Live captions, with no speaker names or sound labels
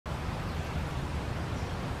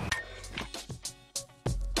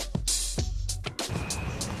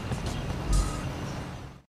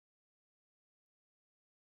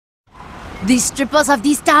The strippers of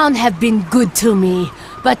this town have been good to me,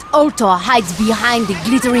 but Ultor hides behind the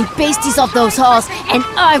glittering pasties of those whores, and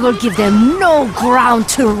I will give them no ground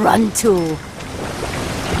to run to.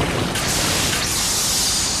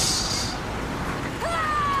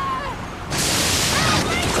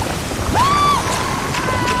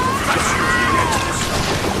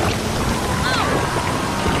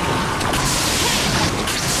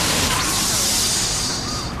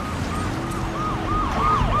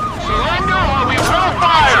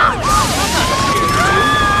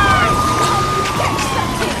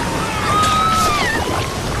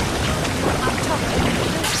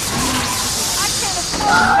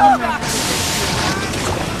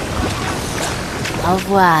 Au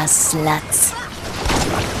revoir, sluts.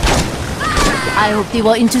 I hope they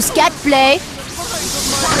were into scat play.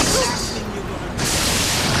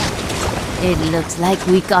 It looks like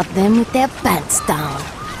we got them with their pants down,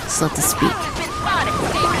 so to speak.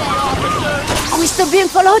 Are we still being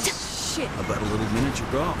followed? Shit. About a little miniature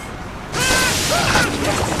golf.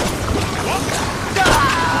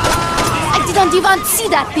 I didn't even see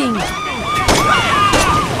that thing.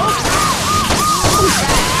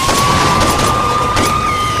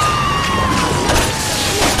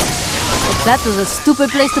 That was a stupid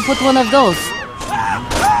place to put one of those.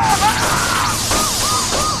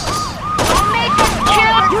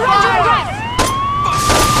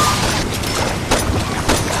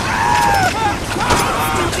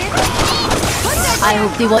 I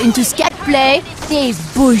hope they were into scat play. These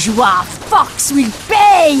bourgeois fucks will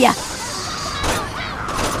pay!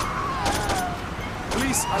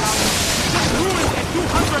 Please allow me to ruin a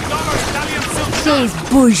 $200 Italian silk. These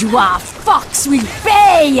bourgeois fucks will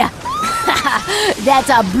pay! That's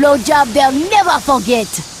a blowjob they'll never forget!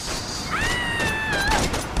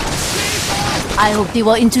 I hope they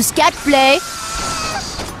were into scat play.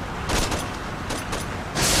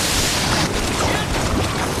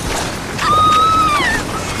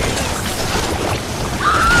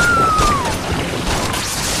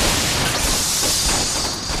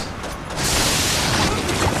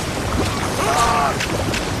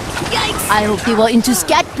 I hope they were into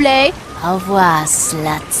scat play. Au revoir,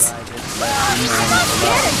 sluts.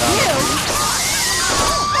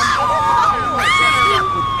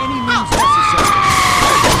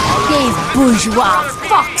 These bourgeois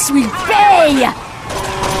fucks will pay!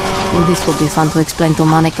 Well, this will be fun to explain to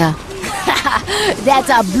Monica. That's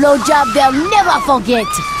a blowjob they'll never forget.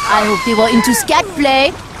 I hope they were into scat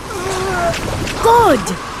play. Good!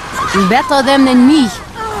 Better them than me.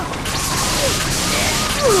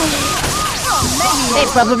 They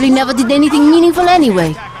probably never did anything meaningful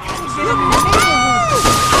anyway.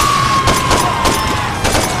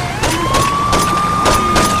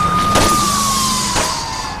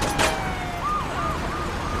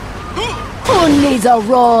 Who needs a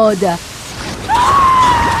road?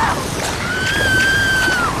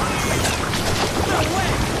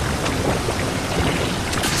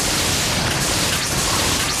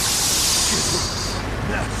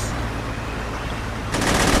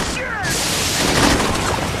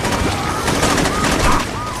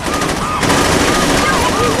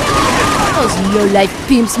 Those low-life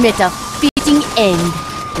pimps met a fitting end.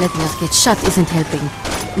 Letting us get shot isn't helping.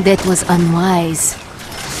 That was unwise.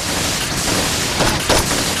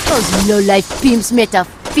 Those low-life pimps met a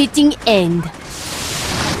fitting end.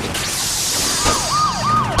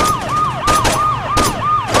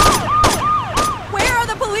 Where are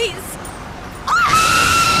the police?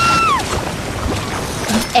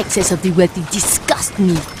 The excess of the wealthy disgusts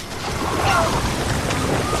me.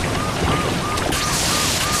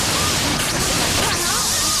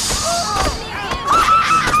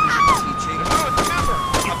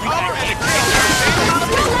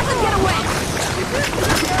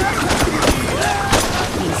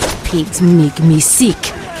 Pigs make me sick.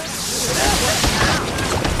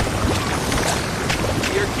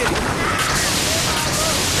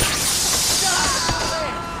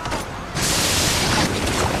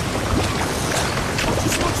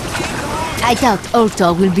 I doubt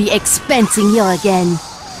Ultor will be expensing here again.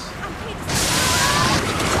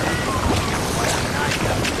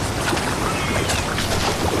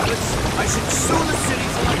 I should sue the city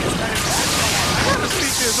for like this.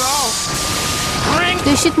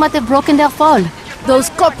 The shit might have broken their fall. Those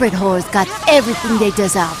corporate whores got everything they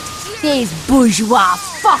deserved. These bourgeois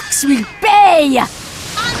fucks will pay!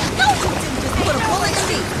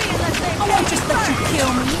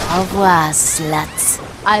 Au revoir, sluts.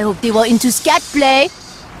 I hope they were into scat play.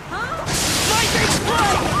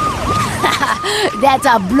 That's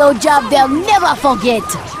a blowjob they'll never forget.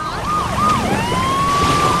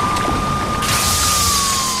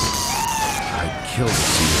 I'd kill to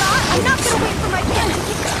see you. I'm not gonna wait for my pen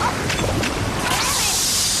to get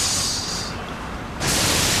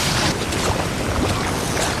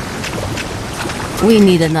up. We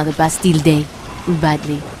need another Bastille Day.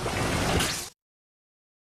 Badly.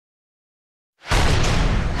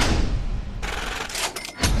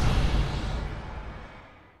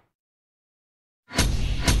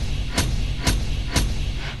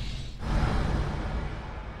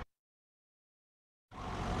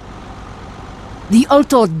 The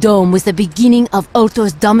Ultor Dome was the beginning of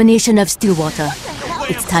Ultor's domination of Stillwater.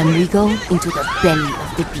 It's time we go into the belly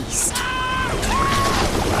of the beast.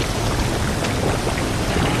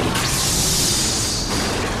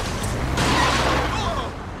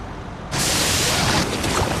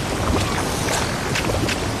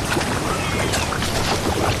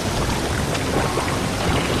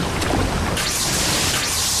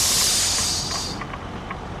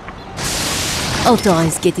 Ultor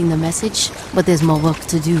is getting the message, but there's more work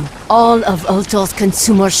to do. All of Ultor's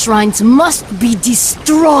consumer shrines must be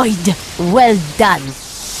destroyed! Well done!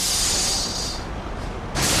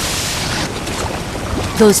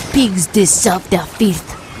 Those pigs deserve their filth.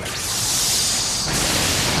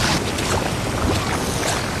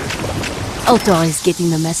 Ultor is getting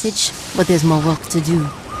the message, but there's more work to do.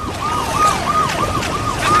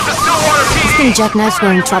 I think Jackknives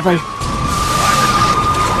were in trouble.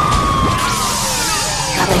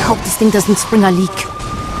 I hope this thing doesn't spring a leak.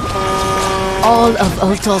 All of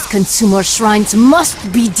Ultor's consumer shrines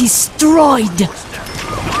must be destroyed! You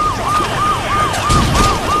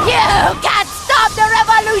can't stop the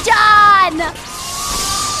revolution!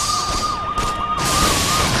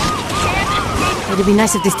 It'd be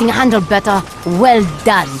nice if this thing handled better. Well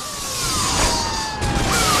done.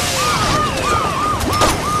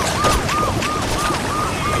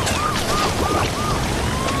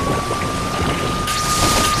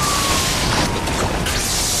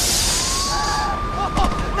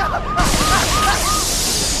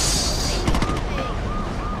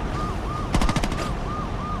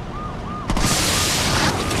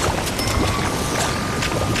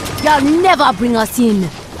 You'll never bring us in!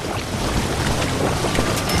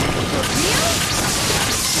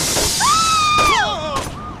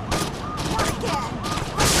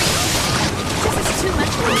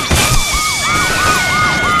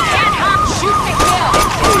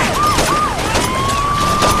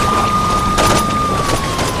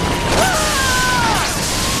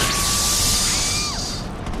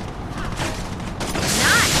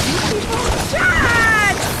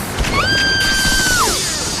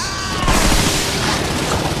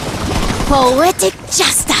 Poetic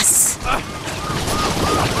justice! No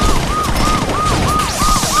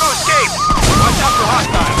escape! Watch out for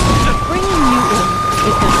hostiles! Bringing you in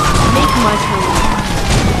is gonna make my career.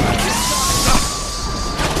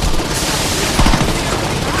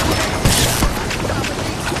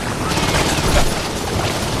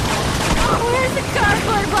 Where's the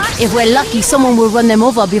cardboard box? If we're lucky, someone will run them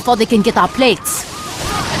over before they can get our plates.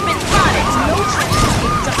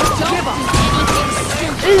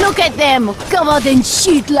 Look at them, covered in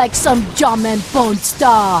shit like some German porn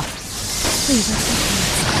star. Please,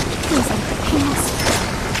 please,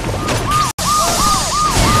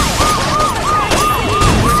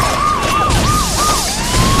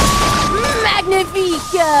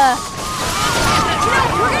 Magnifique! no,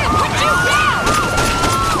 we're gonna put you down!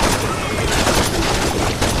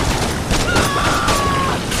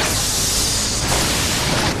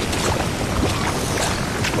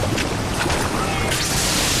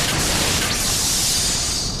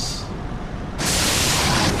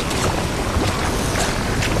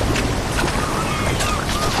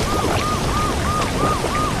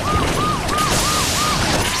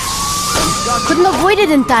 Couldn't avoid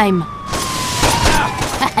it in time.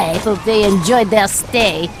 I hope they enjoyed their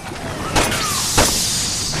stay.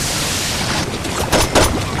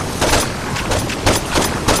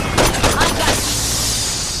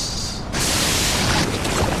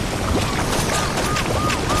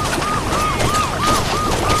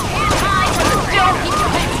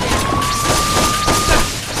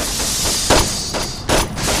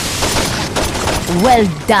 Well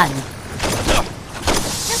done.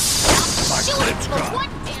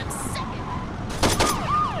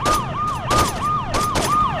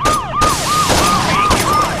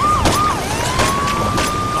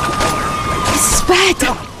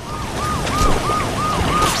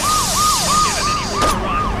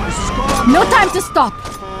 No time to stop!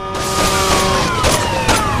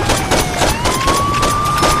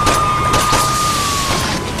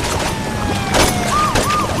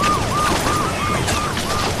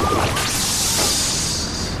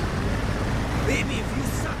 Baby, if you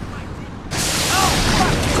suck my dick... Oh,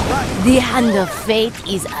 fuck! Right. The hand of fate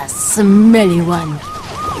is a smelly one.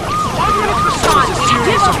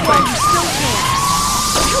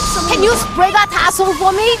 Can you spray that asshole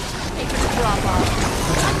for me?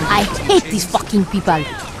 I hate these fucking people.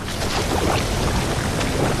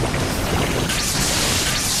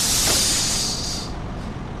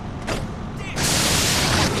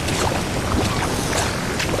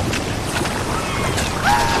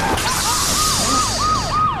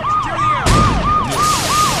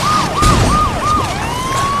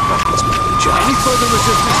 Any further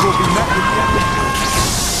resistance will be met with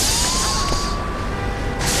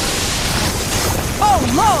Oh,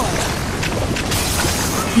 Lord!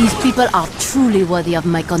 These people are truly worthy of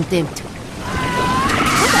my contempt.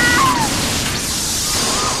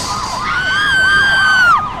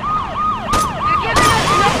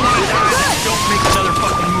 Don't make another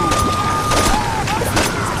fucking move.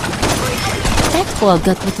 That fool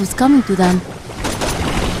got what was coming to them.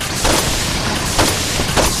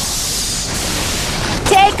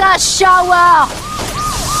 Take a shower!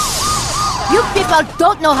 You people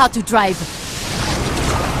don't know how to drive.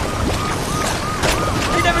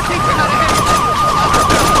 You never think how to handle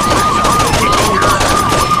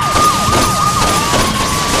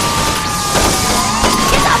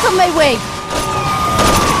Get out of my way!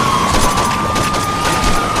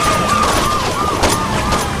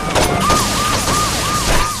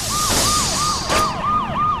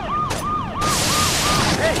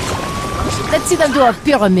 Let's see them do a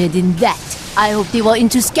pyramid in that. I hope they were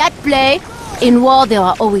into scat play. In war, there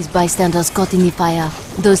are always bystanders caught in the fire.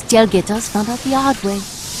 Those tailgaters found out the hard way.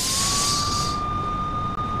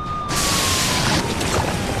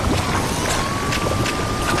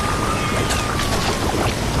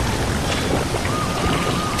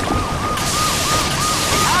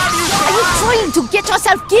 Are you trying to get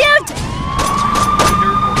yourself killed?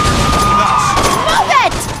 Move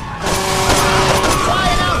it!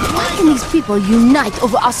 Why can these people unite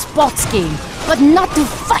over a sports game, but not to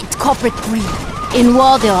fight corporate greed? In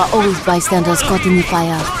war, there are always bystanders caught in the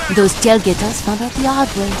fire. Those tailgaters found out the hard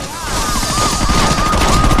way.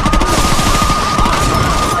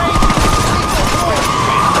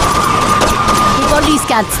 The police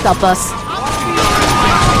can't stop us.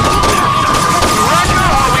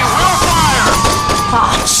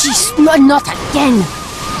 Ah, jeez, not again!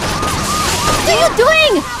 What are you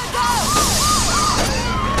doing?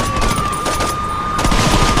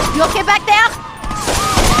 You okay back there?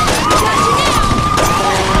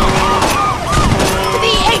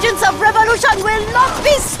 The agents of revolution will not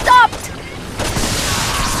be stopped!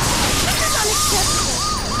 This is unacceptable.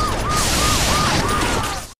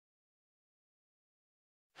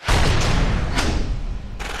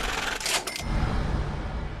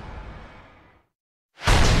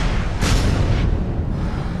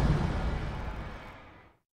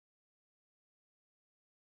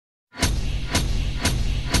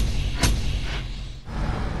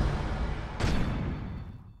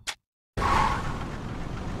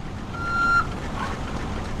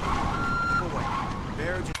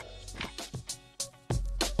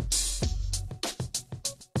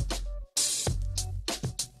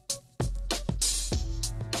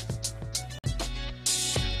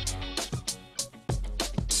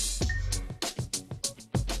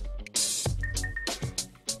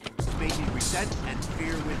 And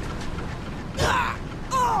fear within.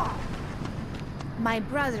 My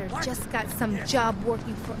brother just got some job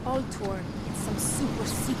working for Altor in some super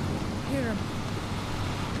secret pyramid.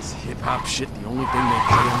 Is hip-hop shit the only thing they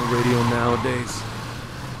play on the radio nowadays?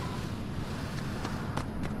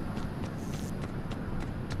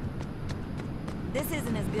 This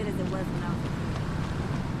isn't as good as it was when I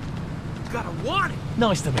was. Gotta want it!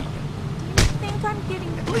 Nice to meet you. I think I'm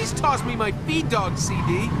getting. Please toss me my feed dog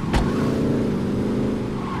CD.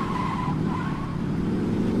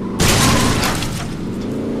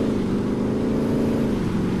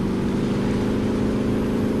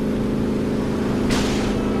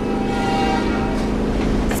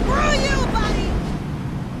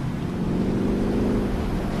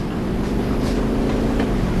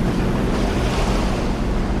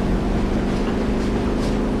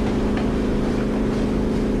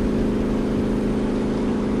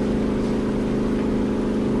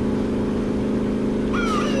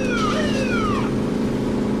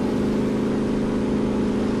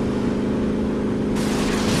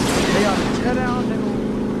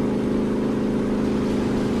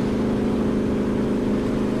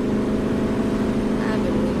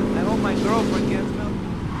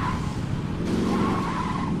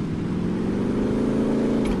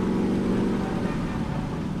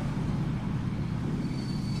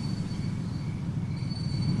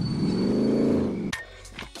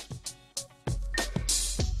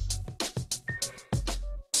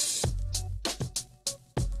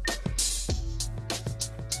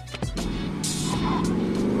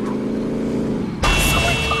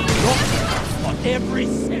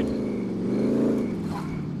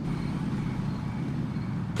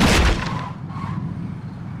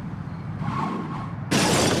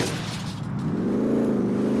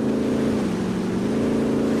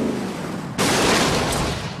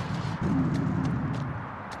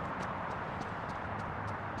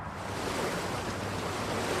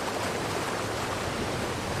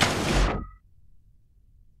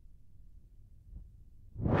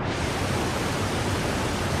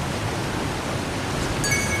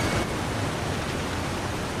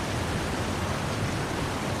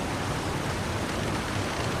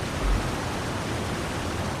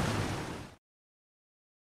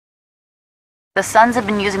 The Sons have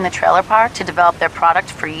been using the trailer park to develop their product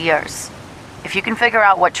for years. If you can figure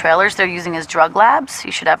out what trailers they're using as drug labs,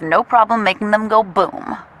 you should have no problem making them go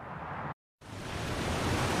boom.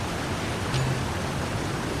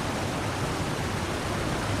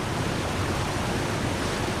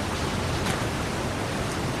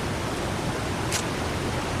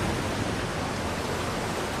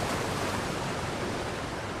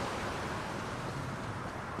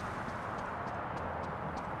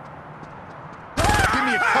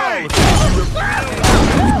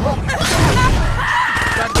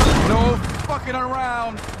 No fucking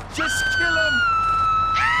around. Just kill him.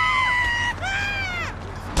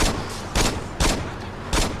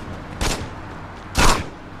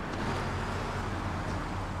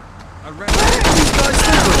 I ran these guys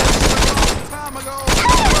through a long time ago.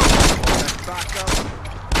 Back up.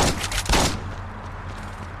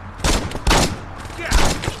 Yeah,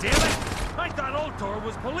 damn it! I thought Ultor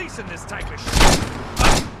was policing this type of shit.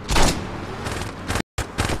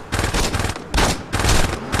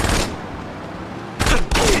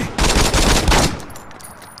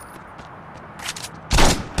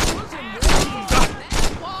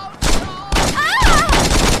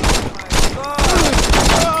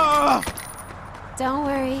 Don't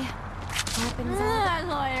worry. Happens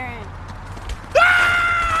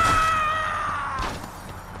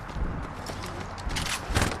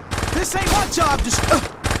This ain't my job. Just.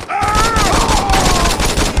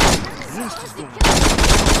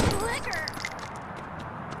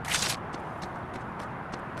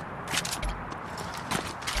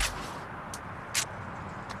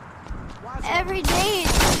 Every day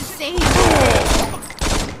it's the same shit.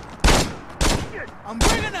 I'm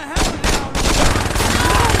bringing the hammer down.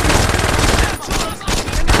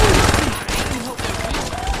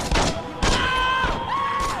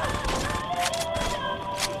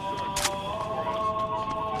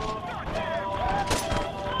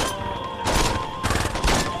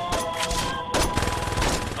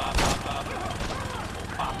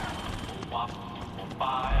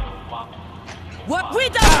 What we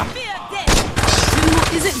don't fear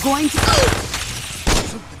death! Isn't going to.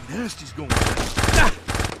 Something nasty's going on.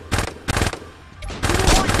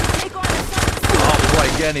 I'll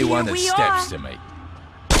break anyone that steps to me.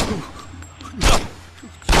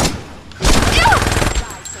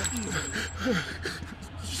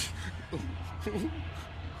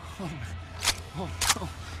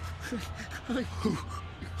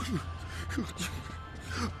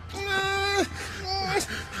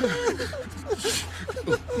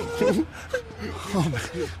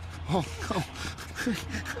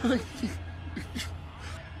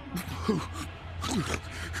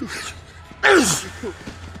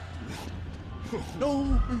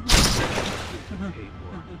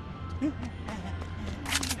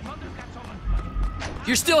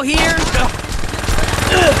 You're still here?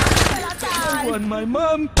 I won my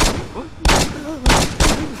mom.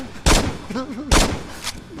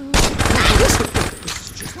 This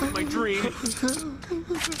is just like my dream.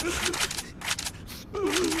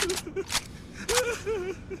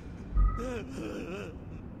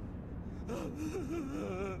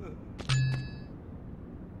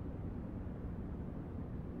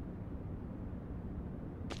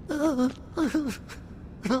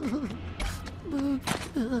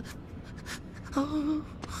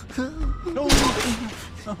 No.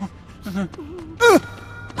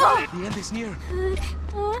 The end is near.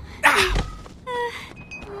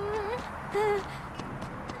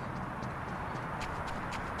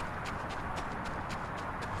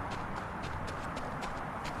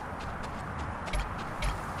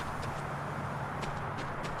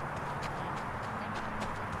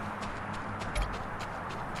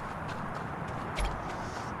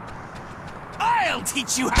 I'll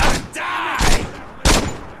teach you how to die!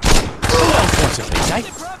 Unfortunately, eh?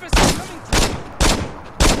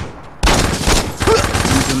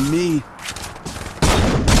 Even me.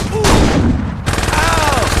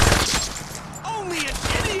 Only an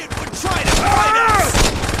idiot would try to fight us!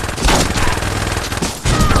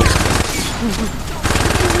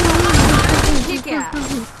 Kick ass.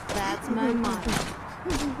 That's my motto.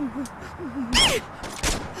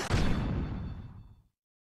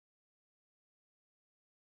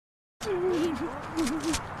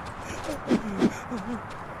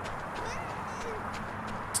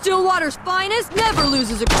 Stillwater's finest never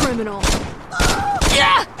loses a criminal.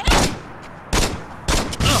 Yeah!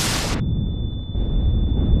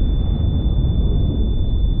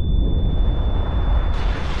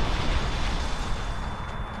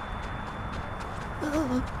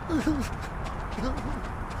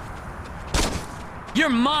 You're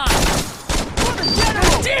mine! For the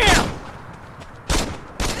general! Damn!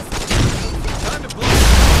 time to blow.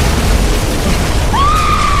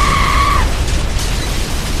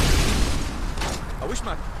 I wish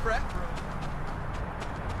my crap.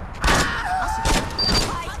 I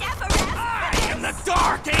am the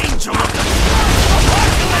Dark Angel of the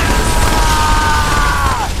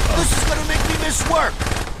This is gonna make me miss work.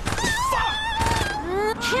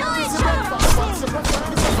 Kill each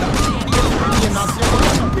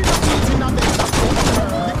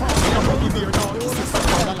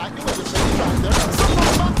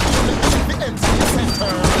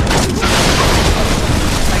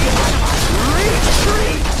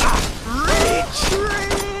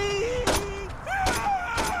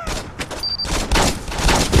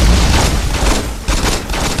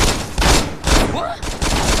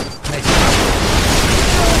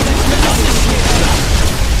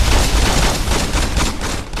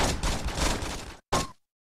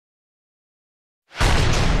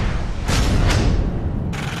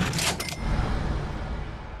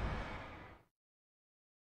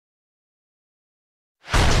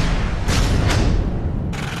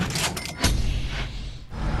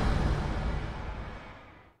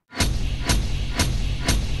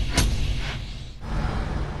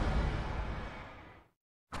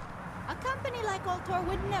A company like Ultor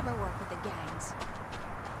would never work with the gangs.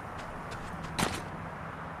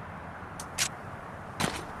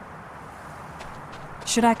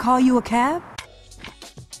 Should I call you a cab?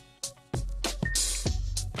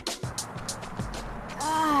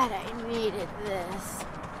 God, I needed this.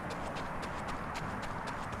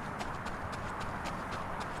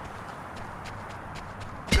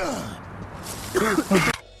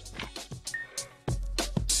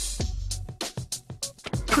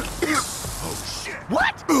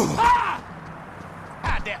 What? Ah!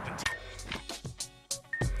 Ah, damn it.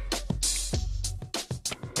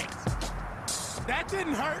 That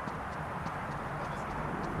didn't hurt.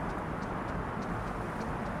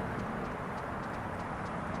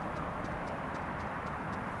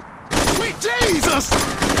 Sweet Jesus!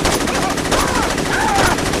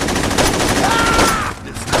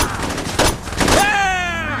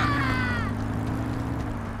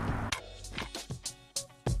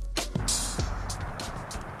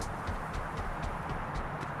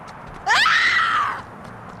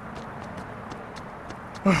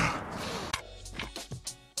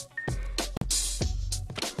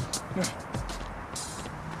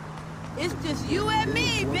 It's just you and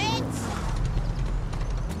me, bitch!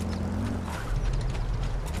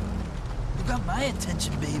 You got my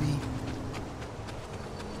attention, baby.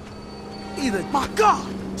 Either. My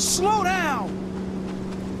God! Slow down!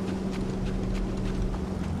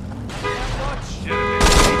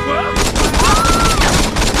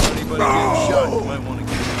 Anybody get shot, you might want to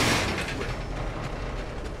get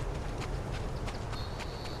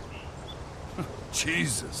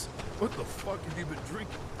Jesus, what the fuck have you been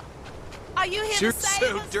drinking? Are you here You're to save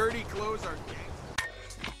so us? dirty, clothes are gay.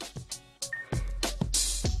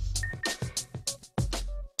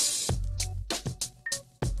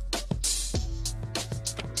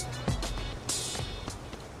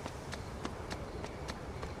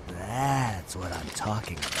 That's what I'm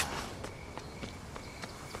talking about.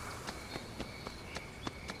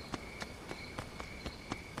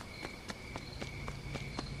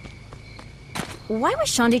 Why was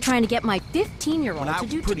Shaundi trying to get my 15-year-old But to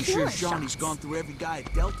do I'm pretty sure tequila Shawnee's shots? gone through every guy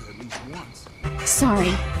at Delta at least once.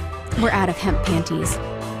 Sorry, we're out of hemp panties.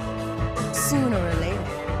 Sooner or later,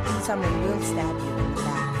 someone will stab you in the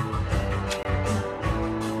back.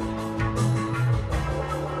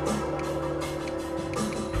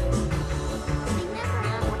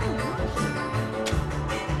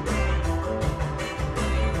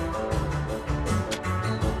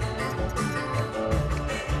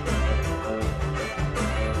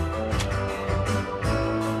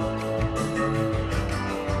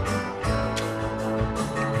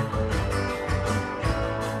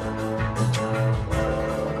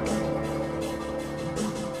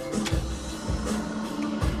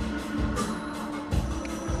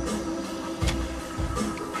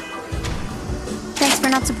 Thanks for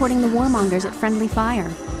not supporting the warmongers at Friendly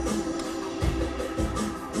Fire.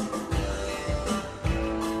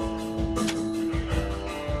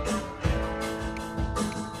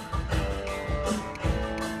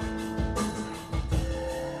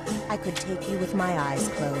 I could take you with my eyes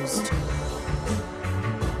closed.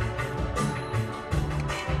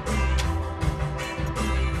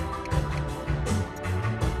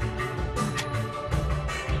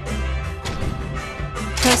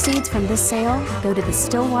 Proceeds from this sale go to the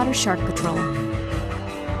Stillwater Shark Patrol.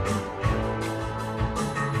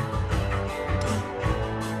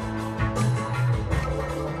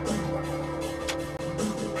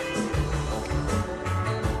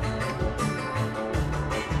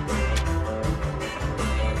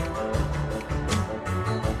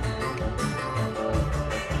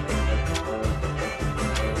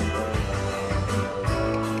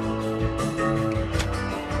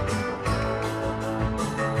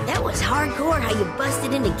 hardcore how you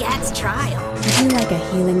busted into Gat's trial. Would you like a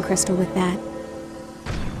healing crystal with that?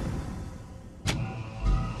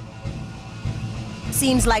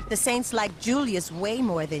 Seems like the Saints like Julius way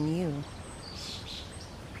more than you.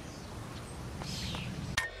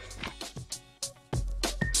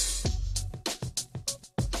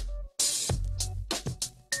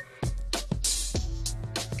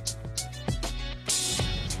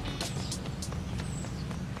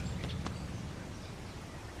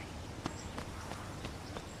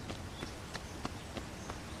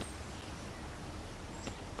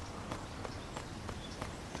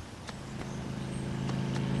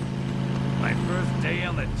 My first day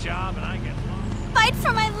on the job and I get lost. Fight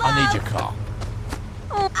for my love! I need your car.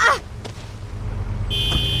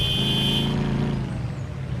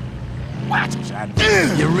 What?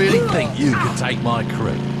 You really think you can take my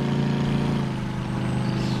crew?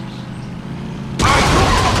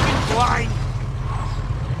 Blind!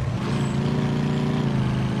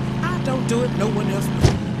 I don't do it, no one else does.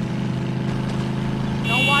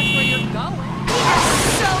 Don't watch where you're going.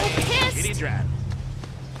 So pissed! Kitty drive.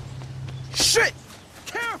 Shit!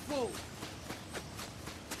 Careful!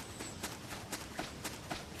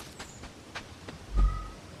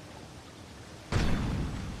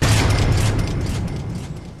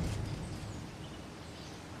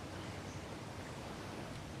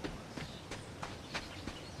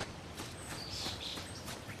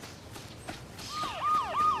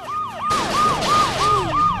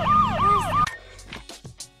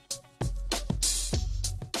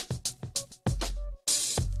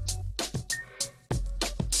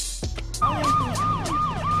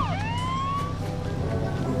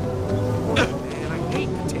 Man, I hate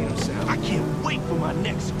potato salad. I can't wait for my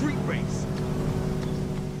next street race.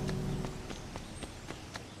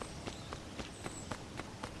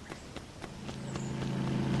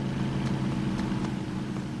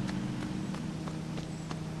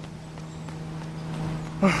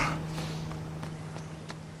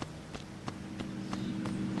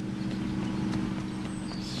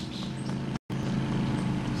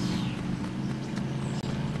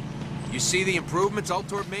 You see the improvements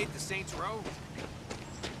Altor made to Saints Row?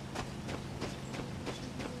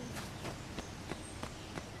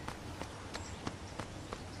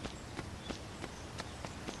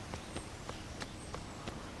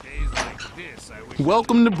 Days like this, I wish.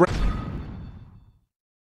 Welcome to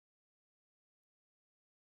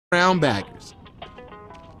Brown Baggers.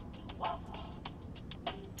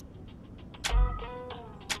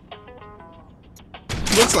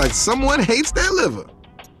 Looks like someone hates their liver.